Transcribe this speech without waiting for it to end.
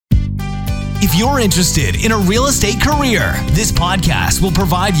If you're interested in a real estate career, this podcast will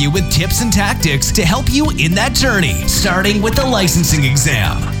provide you with tips and tactics to help you in that journey, starting with the licensing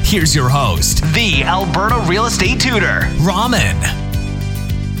exam. Here's your host, the Alberta Real Estate Tutor, Raman.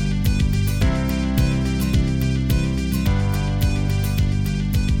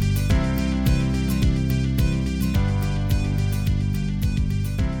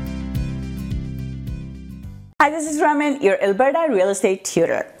 Hi, this is Raman, your Alberta Real Estate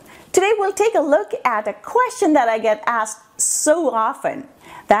Tutor. Today we'll take a look at a question that I get asked so often.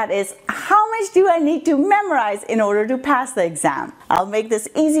 That is, how much do I need to memorize in order to pass the exam? I'll make this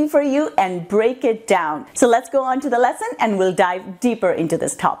easy for you and break it down. So let's go on to the lesson and we'll dive deeper into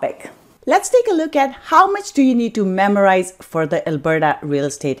this topic. Let's take a look at how much do you need to memorize for the Alberta Real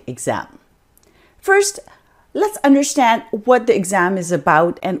Estate exam. First, let's understand what the exam is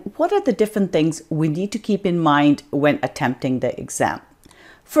about and what are the different things we need to keep in mind when attempting the exam.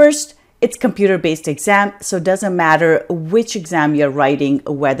 First, it's computer-based exam, so it doesn't matter which exam you're writing,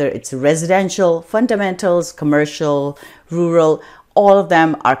 whether it's residential, fundamentals, commercial, rural, all of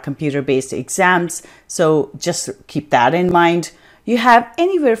them are computer-based exams, so just keep that in mind. You have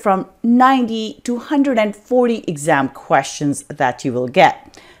anywhere from 90 to 140 exam questions that you will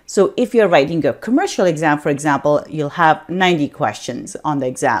get. So if you're writing a commercial exam, for example, you'll have 90 questions on the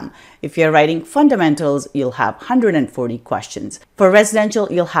exam. If you're writing fundamentals, you'll have 140 questions. For residential,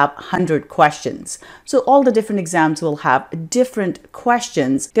 you'll have 100 questions. So all the different exams will have different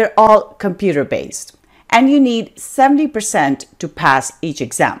questions. They're all computer-based. And you need 70% to pass each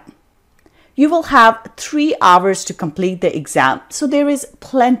exam. You will have 3 hours to complete the exam, so there is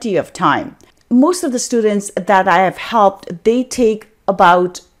plenty of time. Most of the students that I have helped, they take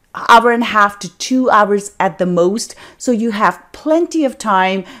about hour and a half to 2 hours at the most. So you have plenty of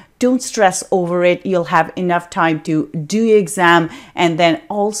time. Don't stress over it. You'll have enough time to do your exam and then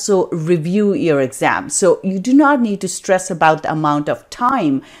also review your exam. So you do not need to stress about the amount of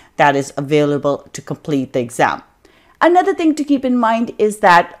time that is available to complete the exam. Another thing to keep in mind is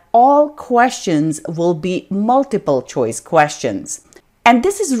that all questions will be multiple choice questions. And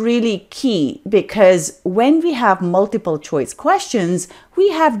this is really key because when we have multiple choice questions, we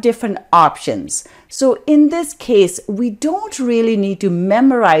have different options. So in this case, we don't really need to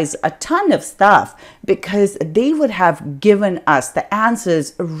memorize a ton of stuff because they would have given us the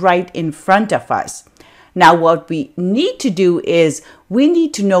answers right in front of us. Now, what we need to do is we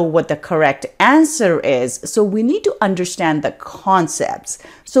need to know what the correct answer is. So we need to understand the concepts.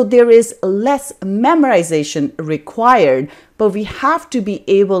 So there is less memorization required, but we have to be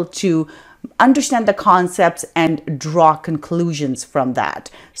able to understand the concepts and draw conclusions from that.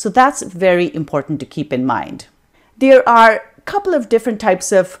 So that's very important to keep in mind. There are a couple of different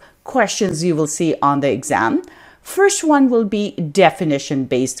types of questions you will see on the exam. First one will be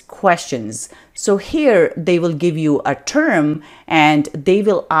definition-based questions. So here they will give you a term and they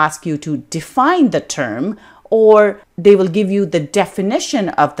will ask you to define the term, or they will give you the definition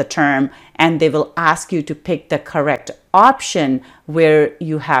of the term and they will ask you to pick the correct option where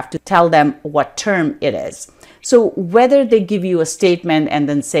you have to tell them what term it is. So whether they give you a statement and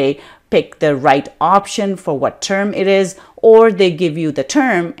then say, pick the right option for what term it is, or they give you the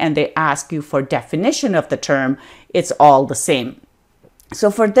term and they ask you for definition of the term, it's all the same. So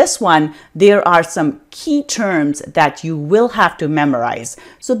for this one, there are some key terms that you will have to memorize.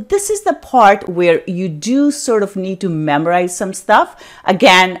 So this is the part where you do sort of need to memorize some stuff.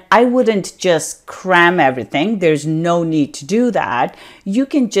 Again, I wouldn't just cram everything. There's no need to do that. You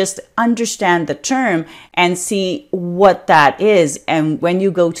can just understand the term and see what that is. And when you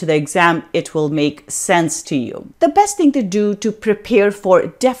go to the exam, it will make sense to you. The best thing to do to prepare for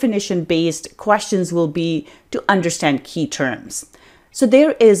definition-based questions will be to understand key terms. So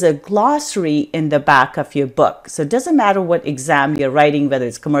there is a glossary in the back of your book. So it doesn't matter what exam you're writing, whether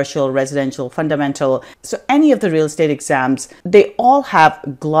it's commercial, residential, fundamental. So any of the real estate exams, they all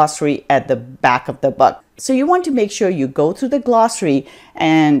have glossary at the back of the book. So you want to make sure you go through the glossary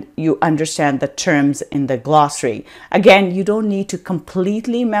and you understand the terms in the glossary. Again, you don't need to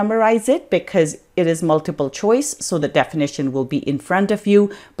completely memorize it because it is multiple choice. So the definition will be in front of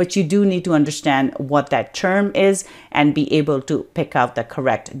you, but you do need to understand what that term is and be able to pick out the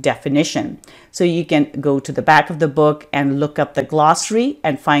correct definition. So you can go to the back of the book and look up the glossary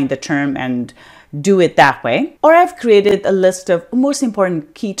and find the term and do it that way. Or I've created a list of most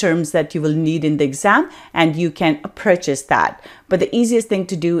important key terms that you will need in the exam and you can purchase that. But the easiest thing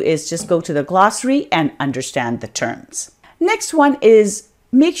to do is just go to the glossary and understand the terms. Next one is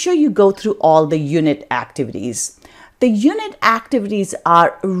make sure you go through all the unit activities. The unit activities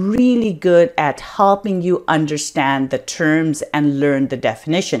are really good at helping you understand the terms and learn the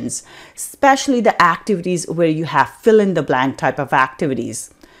definitions, especially the activities where you have fill in the blank type of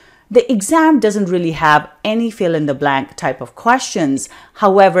activities. The exam doesn't really have any fill in the blank type of questions.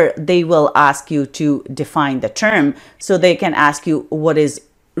 However, they will ask you to define the term. So they can ask you what is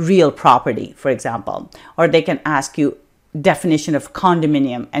real property, for example, or they can ask you definition of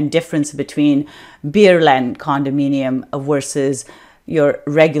condominium and difference between beer land condominium versus your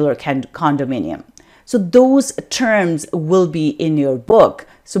regular condominium. So those terms will be in your book.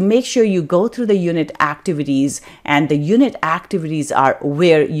 So make sure you go through the unit activities, and the unit activities are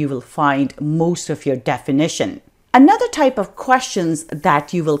where you will find most of your definition. Another type of questions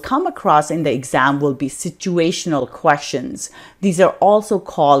that you will come across in the exam will be situational questions. These are also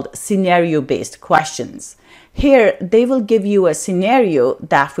called scenario-based questions. Here, they will give you a scenario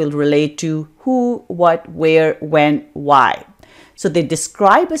that will relate to who, what, where, when, why. So they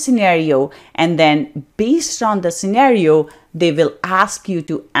describe a scenario, and then based on the scenario, they will ask you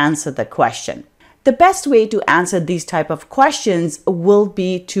to answer the question. The best way to answer these type of questions will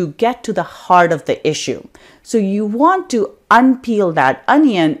be to get to the heart of the issue. So you want to unpeel that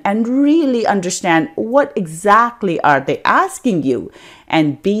onion and really understand what exactly are they asking you,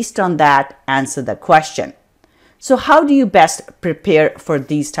 and based on that, answer the question. So how do you best prepare for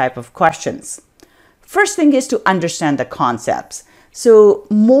these type of questions? First thing is to understand the concepts. So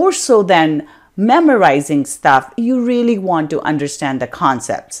more so than memorizing stuff, you really want to understand the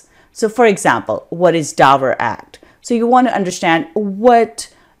concepts. So for example, what is Dower Act? So you want to understand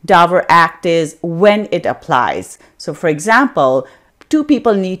what Dower Act is, when it applies. So for example, two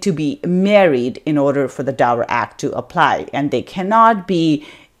people need to be married in order for the Dower Act to apply, and they cannot be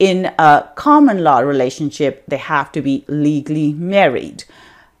in a common law relationship. They have to be legally married.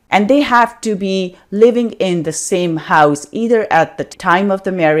 And they have to be living in the same house either at the time of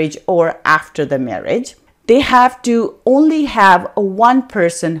the marriage or after the marriage. They have to only have one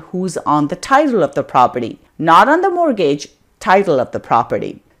person who's on the title of the property, not on the mortgage, title of the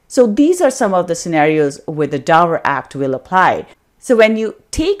property. So these are some of the scenarios where the Dower Act will apply. So when you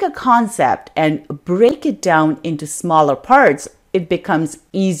take a concept and break it down into smaller parts, it becomes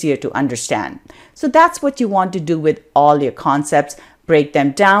easier to understand. So that's what you want to do with all your concepts. Break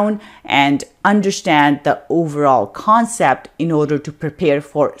them down and understand the overall concept in order to prepare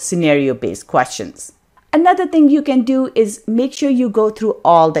for scenario-based questions. Another thing you can do is make sure you go through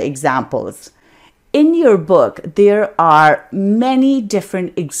all the examples. In your book, there are many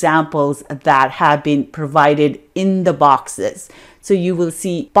different examples that have been provided in the boxes. So you will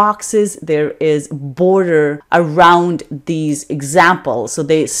see boxes, there is border around these examples, so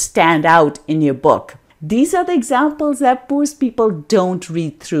they stand out in your book. These are the examples that most people don't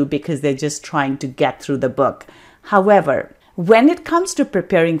read through because they're just trying to get through the book. However, when it comes to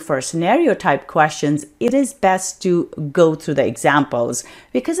preparing for scenario type questions, it is best to go through the examples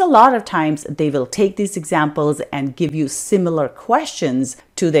because a lot of times they will take these examples and give you similar questions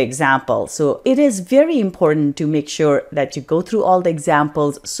to the example. So it is very important to make sure that you go through all the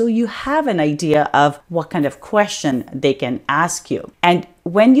examples so you have an idea of what kind of question they can ask you. And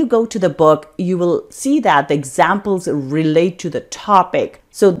when you go to the book, you will see that the examples relate to the topic.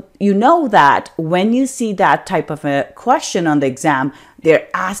 So you know that when you see that type of a question on the exam, they're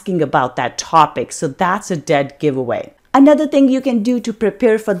asking about that topic. So that's a dead giveaway. Another thing you can do to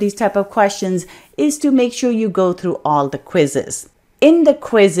prepare for these type of questions is to make sure you go through all the quizzes. In the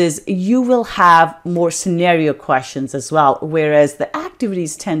quizzes, you will have more scenario questions as well, whereas the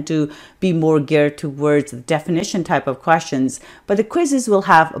activities tend to be more geared towards the definition type of questions. But the quizzes will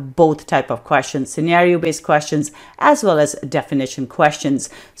have both type of questions, scenario-based questions as well as definition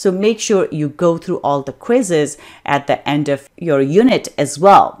questions. So make sure you go through all the quizzes at the end of your unit as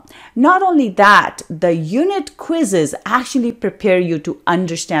well. Not only that, the unit quizzes actually prepare you to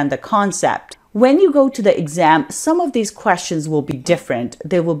understand the concept. When you go to the exam, some of these questions will be different.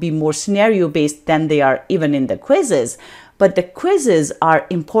 They will be more scenario-based than they are even in the quizzes. But the quizzes are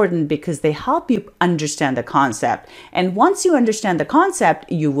important because they help you understand the concept. And once you understand the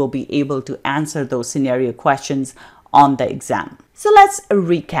concept, you will be able to answer those scenario questions on the exam. So let's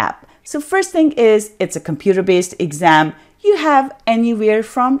recap. So first thing is, it's a computer-based exam. You have anywhere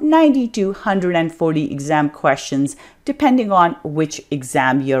from 90 to 140 exam questions, depending on which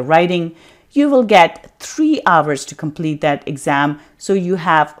exam you're writing. You will get 3 hours to complete that exam, so you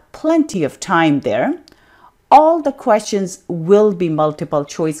have plenty of time there. All the questions will be multiple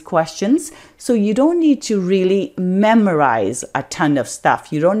choice questions, so you don't need to really memorize a ton of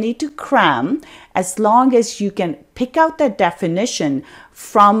stuff. You don't need to cram. As long as you can pick out the definition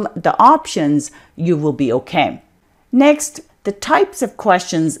from the options, you will be okay. Next, the types of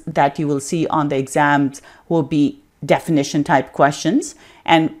questions that you will see on the exams will be definition type questions.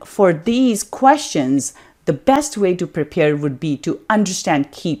 And for these questions, the best way to prepare would be to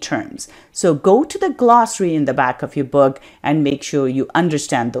understand key terms. So go to the glossary in the back of your book and make sure you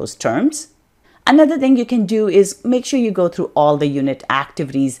understand those terms. Another thing you can do is make sure you go through all the unit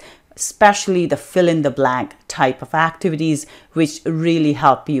activities, especially the fill in the blank type of activities, which really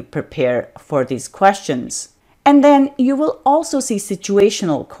help you prepare for these questions. And then you will also see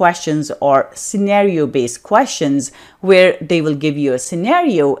situational questions or scenario-based questions where they will give you a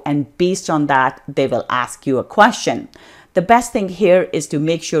scenario and based on that, they will ask you a question. The best thing here is to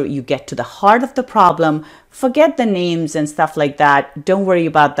make sure you get to the heart of the problem. Forget the names and stuff like that. Don't worry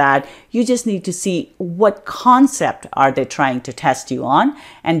about that. You just need to see what concept are they trying to test you on,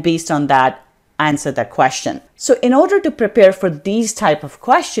 and based on that, answer that question. So in order to prepare for these type of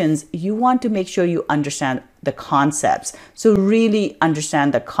questions, you want to make sure you understand the concepts. So really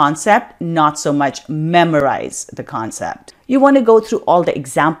understand the concept, not so much memorize the concept. You want to go through all the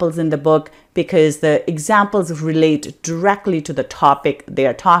examples in the book because the examples relate directly to the topic they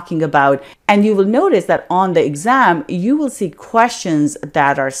are talking about. And you will notice that on the exam, you will see questions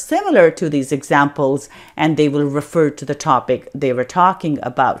that are similar to these examples and they will refer to the topic they were talking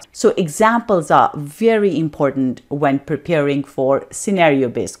about. So examples are very important when preparing for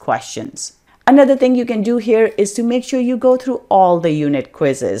scenario-based questions. Another thing you can do here is to make sure you go through all the unit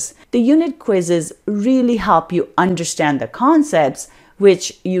quizzes. The unit quizzes really help you understand the concepts,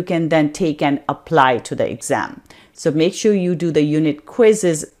 which you can then take and apply to the exam. So make sure you do the unit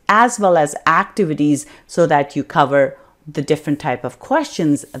quizzes as well as activities so that you cover the different type of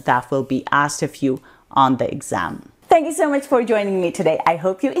questions that will be asked of you on the exam. Thank you so much for joining me today. I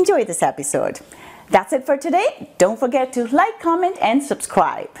hope you enjoyed this episode. That's it for today. Don't forget to like, comment, and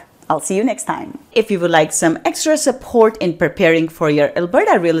subscribe. I'll see you next time. If you would like some extra support in preparing for your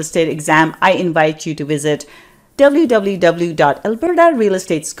Alberta real estate exam, I invite you to visit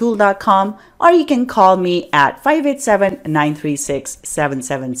www.albertarealestateschool.com, or you can call me at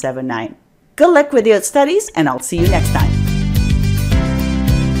 587-936-7779. Good luck with your studies, and I'll see you next time.